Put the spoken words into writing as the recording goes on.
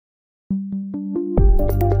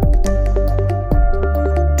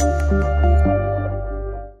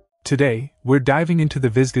Today, we're diving into the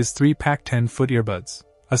VizGiz 3-pack 10-foot earbuds,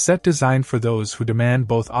 a set designed for those who demand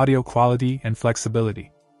both audio quality and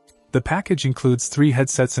flexibility. The package includes 3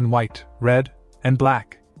 headsets in white, red, and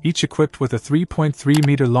black, each equipped with a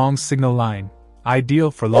 3.3-meter-long signal line, ideal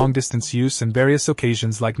for long-distance use and various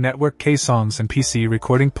occasions like network K-songs and PC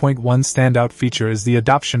recording. One standout feature is the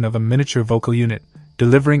adoption of a miniature vocal unit,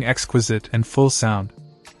 delivering exquisite and full sound.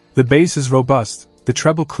 The bass is robust, the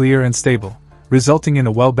treble clear and stable, resulting in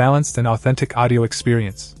a well-balanced and authentic audio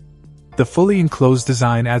experience. The fully enclosed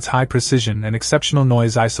design adds high precision and exceptional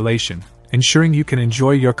noise isolation, ensuring you can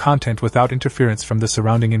enjoy your content without interference from the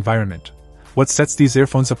surrounding environment. What sets these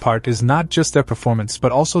earphones apart is not just their performance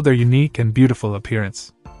but also their unique and beautiful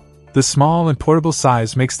appearance. The small and portable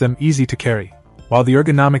size makes them easy to carry, while the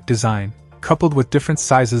ergonomic design, coupled with different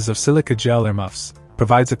sizes of silica gel earmuffs,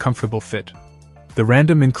 provides a comfortable fit. The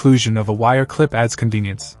random inclusion of a wire clip adds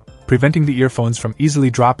convenience, preventing the earphones from easily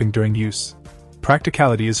dropping during use.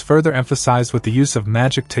 Practicality is further emphasized with the use of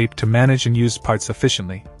magic tape to manage and use parts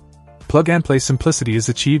efficiently. Plug-and-play simplicity is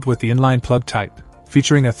achieved with the inline plug type,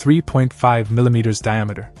 featuring a 3.5mm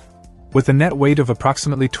diameter. With a net weight of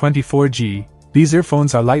approximately 24 g, these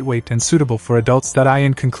earphones are lightweight and suitable for adults.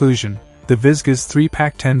 In conclusion, the VizGiz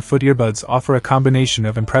 3-pack 10-foot earbuds offer a combination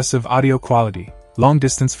of impressive audio quality,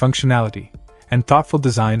 long-distance functionality, and thoughtful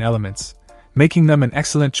design elements, making them an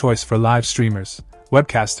excellent choice for live streamers,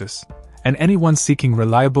 webcasters, and anyone seeking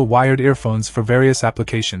reliable wired earphones for various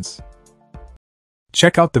applications.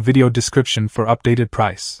 Check out the video description for updated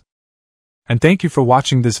price. And thank you for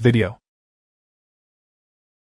watching this video.